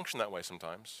think I function that way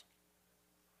sometimes.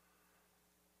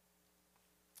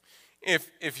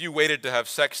 If you waited to have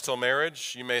sex till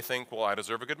marriage, you may think, well, I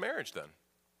deserve a good marriage then.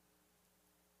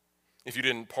 If you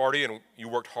didn't party and you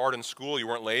worked hard in school, you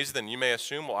weren't lazy, then you may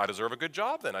assume, well, I deserve a good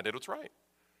job then. I did what's right.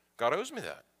 God owes me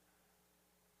that.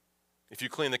 If you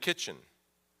cleaned the kitchen,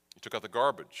 you took out the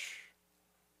garbage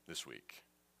this week,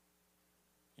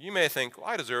 you may think, well,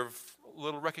 I deserve a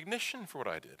little recognition for what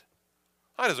I did.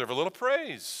 I deserve a little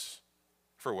praise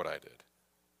for what I did.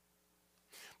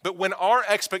 But when our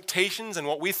expectations and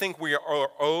what we think we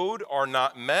are owed are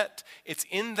not met, it's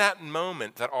in that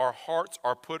moment that our hearts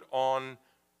are put on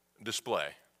display.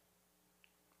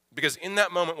 Because in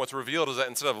that moment, what's revealed is that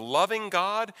instead of loving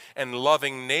God and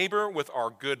loving neighbor with our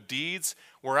good deeds,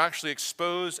 we're actually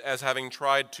exposed as having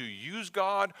tried to use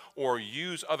God or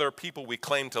use other people we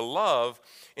claim to love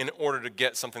in order to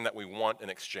get something that we want in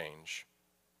exchange.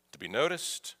 To be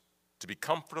noticed, to be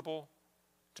comfortable,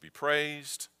 to be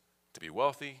praised, to be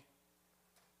wealthy.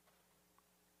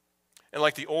 And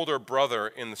like the older brother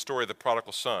in the story of the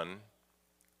prodigal son,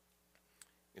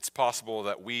 it's possible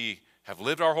that we have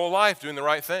lived our whole life doing the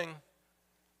right thing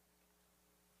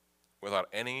without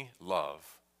any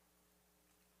love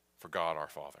for God our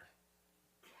Father.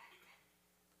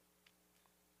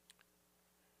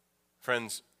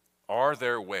 Friends, are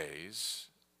there ways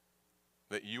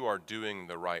that you are doing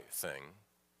the right thing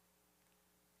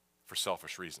for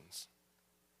selfish reasons?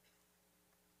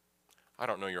 I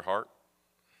don't know your heart,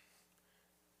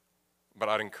 but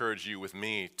I'd encourage you with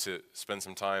me to spend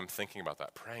some time thinking about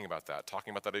that, praying about that,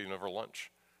 talking about that even over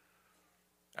lunch,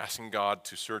 asking God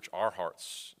to search our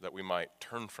hearts that we might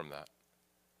turn from that.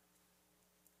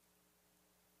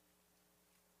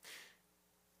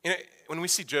 You know, when we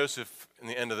see Joseph in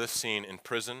the end of this scene in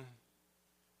prison,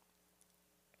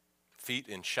 feet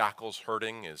in shackles,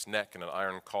 hurting, his neck in an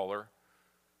iron collar,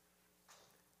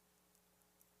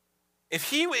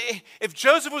 if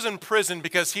Joseph was in prison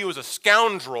because he was a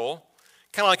scoundrel,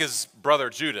 kind of like his brother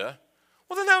Judah,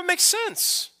 well, then that would make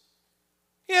sense.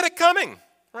 He had it coming,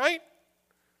 right?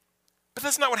 But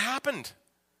that's not what happened.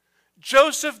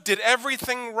 Joseph did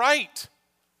everything right.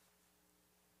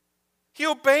 He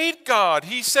obeyed God.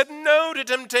 He said no to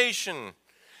temptation.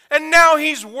 And now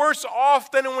he's worse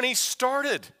off than when he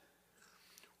started.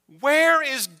 Where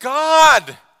is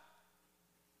God?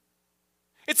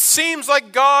 It seems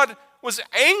like God was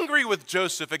angry with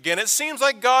Joseph again. It seems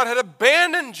like God had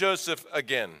abandoned Joseph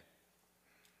again.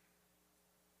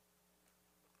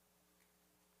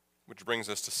 Which brings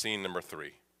us to scene number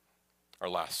 3, our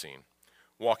last scene,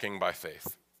 walking by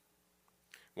faith.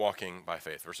 Walking by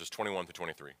faith, verses 21 to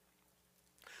 23.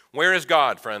 Where is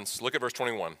God, friends? Look at verse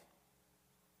 21.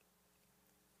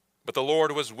 But the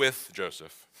Lord was with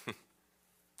Joseph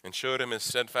and showed him his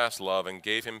steadfast love and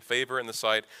gave him favor in the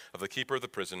sight of the keeper of the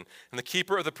prison. And the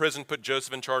keeper of the prison put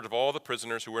Joseph in charge of all the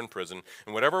prisoners who were in prison.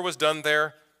 And whatever was done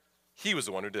there, he was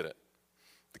the one who did it.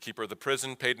 The keeper of the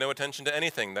prison paid no attention to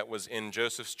anything that was in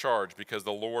Joseph's charge because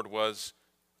the Lord was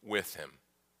with him.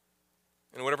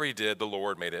 And whatever he did, the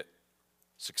Lord made it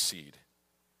succeed.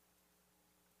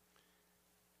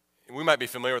 we might be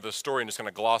familiar with the story and just kind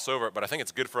of gloss over it, but I think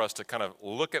it's good for us to kind of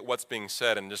look at what's being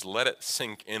said and just let it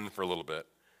sink in for a little bit.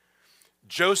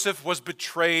 Joseph was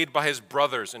betrayed by his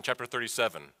brothers in chapter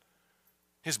 37.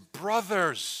 His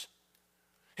brothers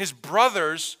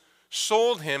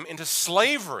sold him into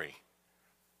slavery.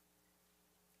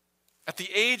 At the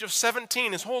age of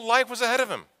 17, his whole life was ahead of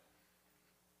him.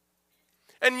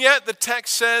 And yet the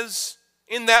text says,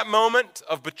 in that moment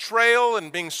of betrayal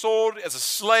and being sold as a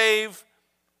slave,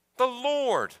 the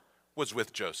Lord was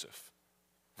with Joseph.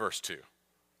 Verse 2.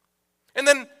 And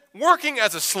then working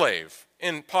as a slave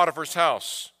in Potiphar's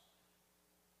house.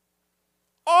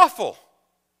 Awful.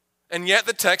 And yet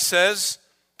the text says,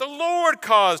 the Lord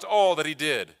caused all that he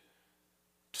did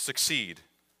to succeed.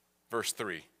 Verse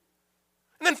 3.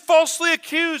 And then falsely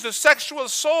accused of sexual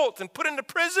assault and put into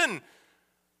prison.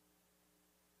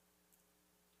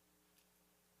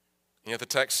 And yet the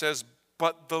text says,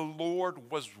 but the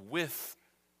Lord was with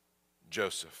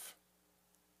Joseph.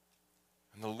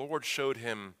 And the Lord showed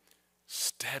him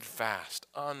steadfast,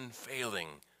 unfailing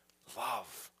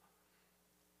love.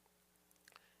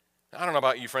 Now, I don't know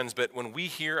about you, friends, but when we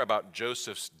hear about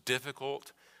Joseph's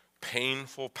difficult,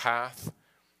 painful path,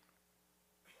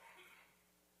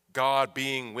 God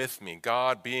being with me,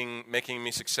 making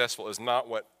me successful is not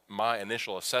what my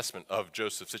initial assessment of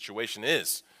Joseph's situation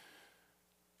is.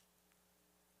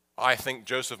 I think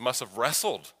Joseph must have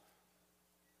wrestled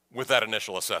with that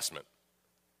initial assessment.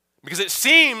 Because it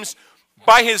seems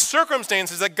by his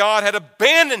circumstances that God had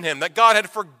abandoned him, that God had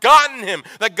forgotten him,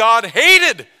 that God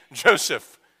hated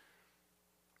Joseph.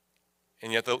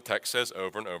 And yet the text says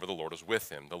over and over, the Lord was with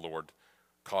him. The Lord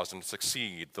caused him to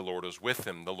succeed. The Lord was with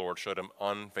him. The Lord showed him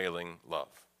unfailing love.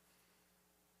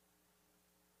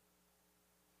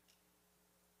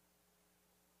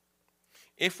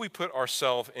 If we put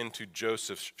ourselves into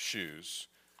Joseph's shoes,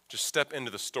 just step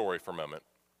into the story for a moment,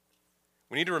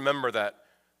 we need to remember that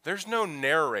there's no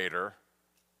narrator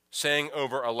saying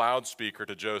over a loudspeaker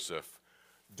to Joseph,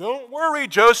 "Don't worry,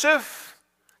 Joseph.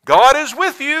 God is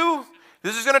with you.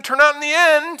 This is going to turn out in the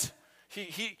end."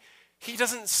 He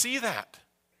doesn't see that.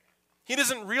 He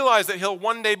doesn't realize that he'll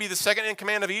one day be the second in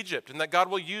command of Egypt and that God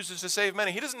will use this to save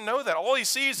many. He doesn't know that. All he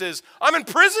sees is, I'm in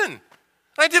prison, and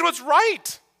I did what's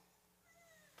right.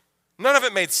 None of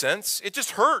it made sense. It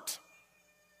just hurt.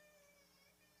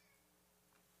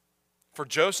 For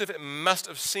Joseph, it must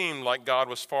have seemed like God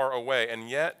was far away, and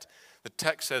yet the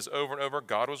text says over and over,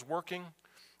 God was working.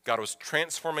 God was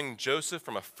transforming Joseph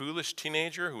from a foolish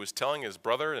teenager who was telling his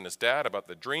brother and his dad about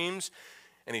the dreams,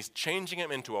 and he's changing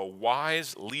him into a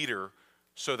wise leader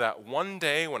so that one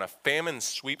day when a famine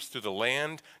sweeps through the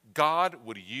land, God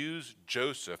would use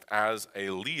Joseph as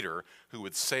a leader who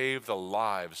would save the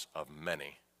lives of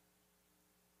many.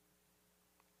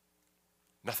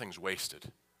 Nothing's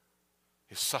wasted.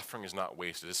 His suffering is not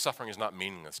wasted. His suffering is not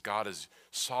meaningless. God is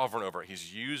sovereign over it.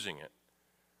 He's using it.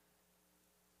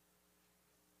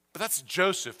 But that's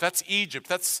Joseph. That's Egypt.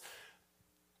 That's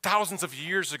thousands of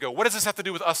years ago. What does this have to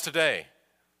do with us today?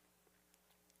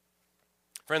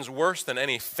 Friends, worse than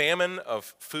any famine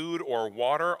of food or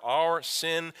water, our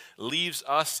sin leaves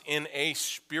us in a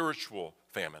spiritual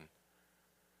famine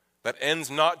that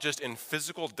ends not just in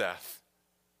physical death,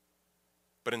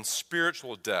 but in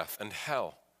spiritual death and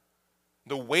hell.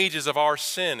 The wages of our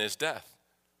sin is death.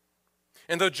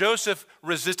 And though Joseph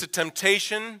resisted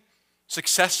temptation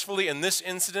successfully in this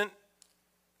incident,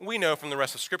 we know from the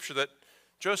rest of Scripture that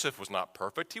Joseph was not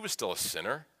perfect. He was still a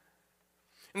sinner.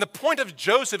 And the point of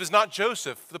Joseph is not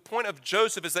Joseph. The point of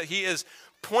Joseph is that he is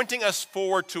pointing us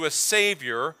forward to a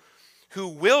Savior who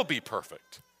will be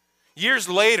perfect. Years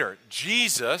later,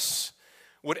 Jesus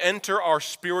would enter our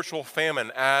spiritual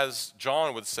famine, as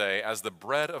John would say, as the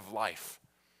bread of life,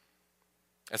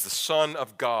 as the Son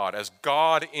of God, as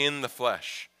God in the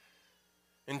flesh.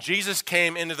 And Jesus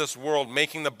came into this world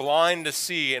making the blind to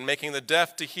see and making the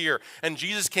deaf to hear. And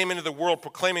Jesus came into the world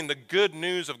proclaiming the good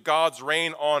news of God's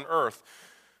reign on earth.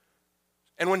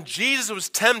 And when Jesus was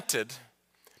tempted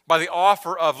by the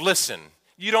offer of, listen,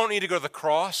 you don't need to go to the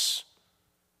cross,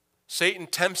 Satan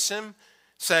tempts him,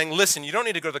 saying, listen, you don't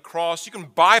need to go to the cross. You can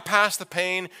bypass the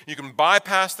pain. You can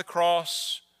bypass the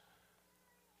cross.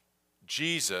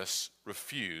 Jesus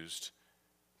refused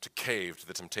to cave to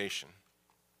the temptation.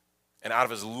 And out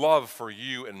of his love for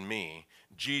you and me,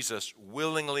 Jesus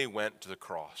willingly went to the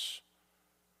cross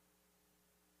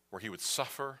where he would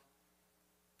suffer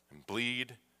and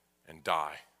bleed and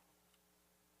die.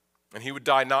 And he would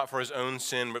die not for his own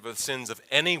sin, but for the sins of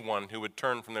anyone who would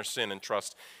turn from their sin and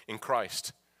trust in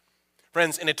Christ.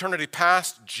 Friends, in eternity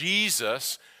past,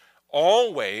 Jesus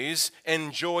always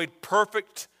enjoyed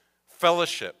perfect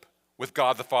fellowship with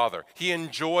God the Father. He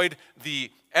enjoyed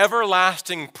the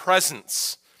everlasting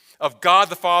presence of God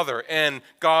the Father and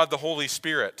God the Holy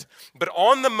Spirit. But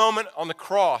on the moment on the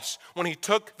cross, when he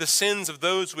took the sins of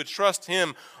those who would trust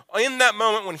him, in that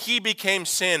moment when he became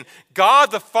sin, God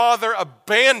the Father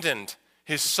abandoned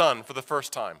his Son for the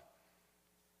first time.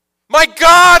 My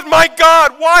God,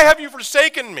 why have you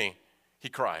forsaken me? He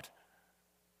cried.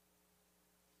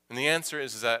 And the answer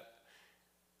is that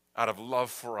out of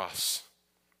love for us,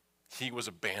 he was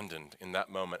abandoned in that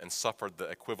moment and suffered the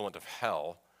equivalent of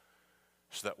hell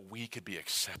so that we could be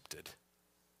accepted,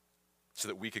 so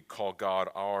that we could call God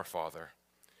our Father,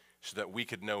 so that we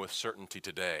could know with certainty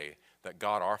today that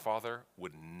God our Father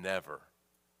would never,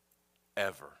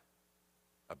 ever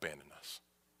abandon us.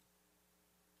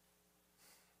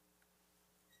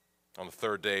 On the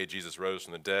third day, Jesus rose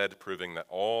from the dead, proving that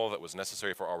all that was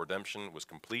necessary for our redemption was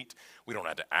complete. We don't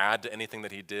have to add to anything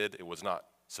that he did. It was not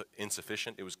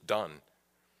insufficient. It was done.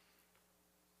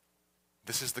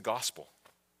 This is the gospel.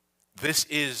 This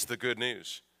is the good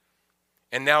news.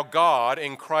 And now God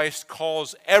in Christ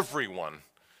calls everyone,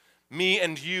 me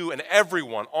and you and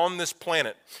everyone on this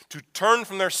planet, to turn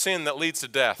from their sin that leads to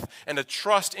death and to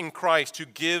trust in Christ who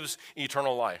gives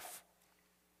eternal life.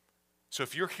 So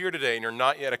if you're here today and you're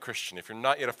not yet a Christian, if you're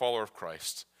not yet a follower of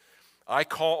Christ, I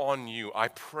call on you, I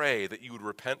pray that you would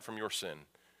repent from your sin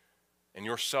and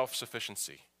your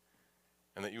self-sufficiency,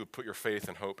 and that you would put your faith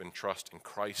and hope and trust in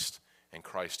Christ and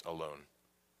Christ alone.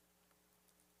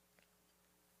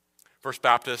 First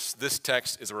Baptist, this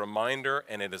text is a reminder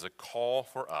and it is a call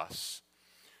for us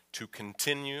to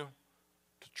continue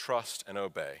to trust and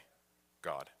obey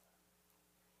God.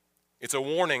 It's a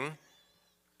warning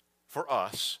for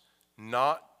us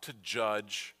not to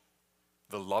judge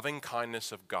the loving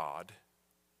kindness of God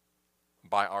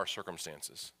by our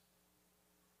circumstances.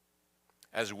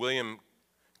 As William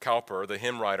Cowper, the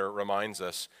hymn writer, reminds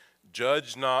us,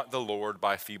 judge not the Lord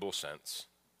by feeble sense,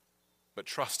 but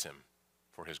trust him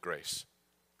for his grace.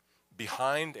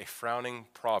 Behind a frowning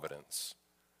providence,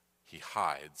 he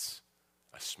hides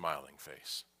a smiling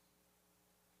face.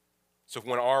 So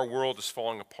when our world is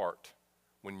falling apart,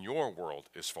 when your world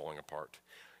is falling apart,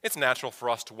 it's natural for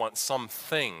us to want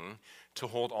something to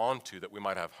hold on to that we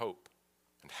might have hope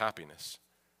and happiness.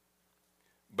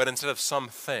 But instead of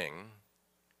something,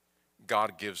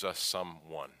 God gives us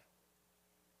someone.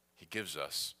 He gives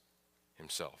us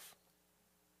himself.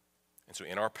 And so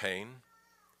in our pain,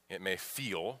 it may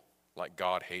feel like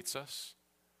God hates us.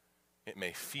 It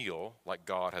may feel like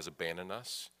God has abandoned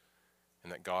us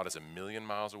and that God is 1,000,000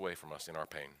 miles away from us in our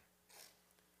pain.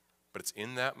 But it's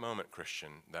in that moment,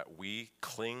 Christian, that we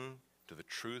cling to the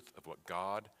truth of what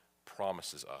God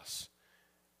promises us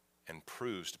and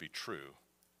proves to be true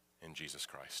in Jesus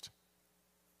Christ.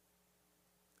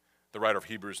 The writer of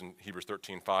Hebrews in Hebrews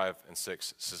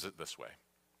 13:5-6 says it this way: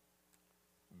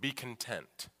 be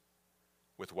content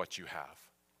with what you have,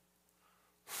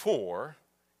 for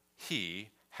he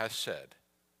has said,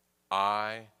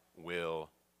 I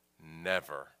will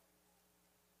never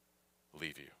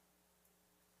leave you,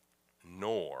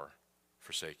 nor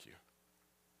forsake you.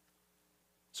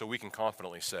 So we can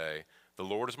confidently say, the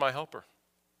Lord is my helper.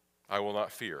 I will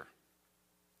not fear.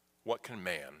 What can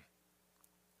man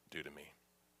do to me?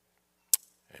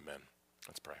 Amen.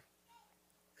 Let's pray.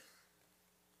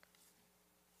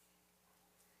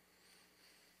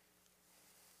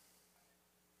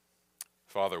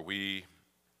 Father, we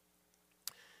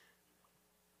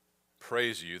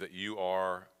praise you that you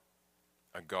are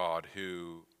a God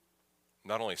who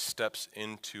not only steps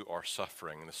into our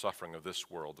suffering and the suffering of this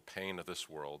world, the pain of this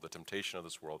world, the temptation of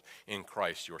this world in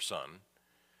Christ, your Son,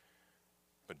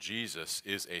 but Jesus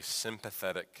is a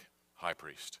sympathetic high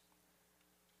priest.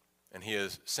 And he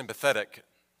is sympathetic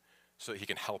so that he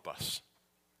can help us.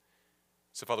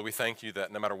 So, Father, we thank you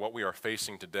that no matter what we are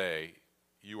facing today,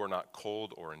 you are not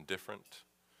cold or indifferent,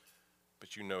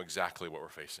 but you know exactly what we're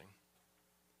facing.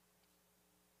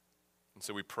 And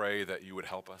so we pray that you would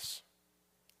help us.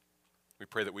 We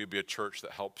pray that we would be a church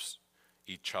that helps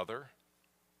each other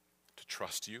to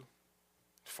trust you,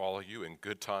 follow you in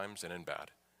good times and in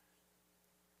bad.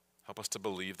 Help us to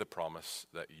believe the promise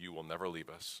that you will never leave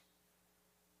us.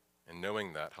 And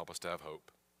knowing that, help us to have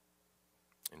hope.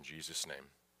 In Jesus'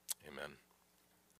 name, amen.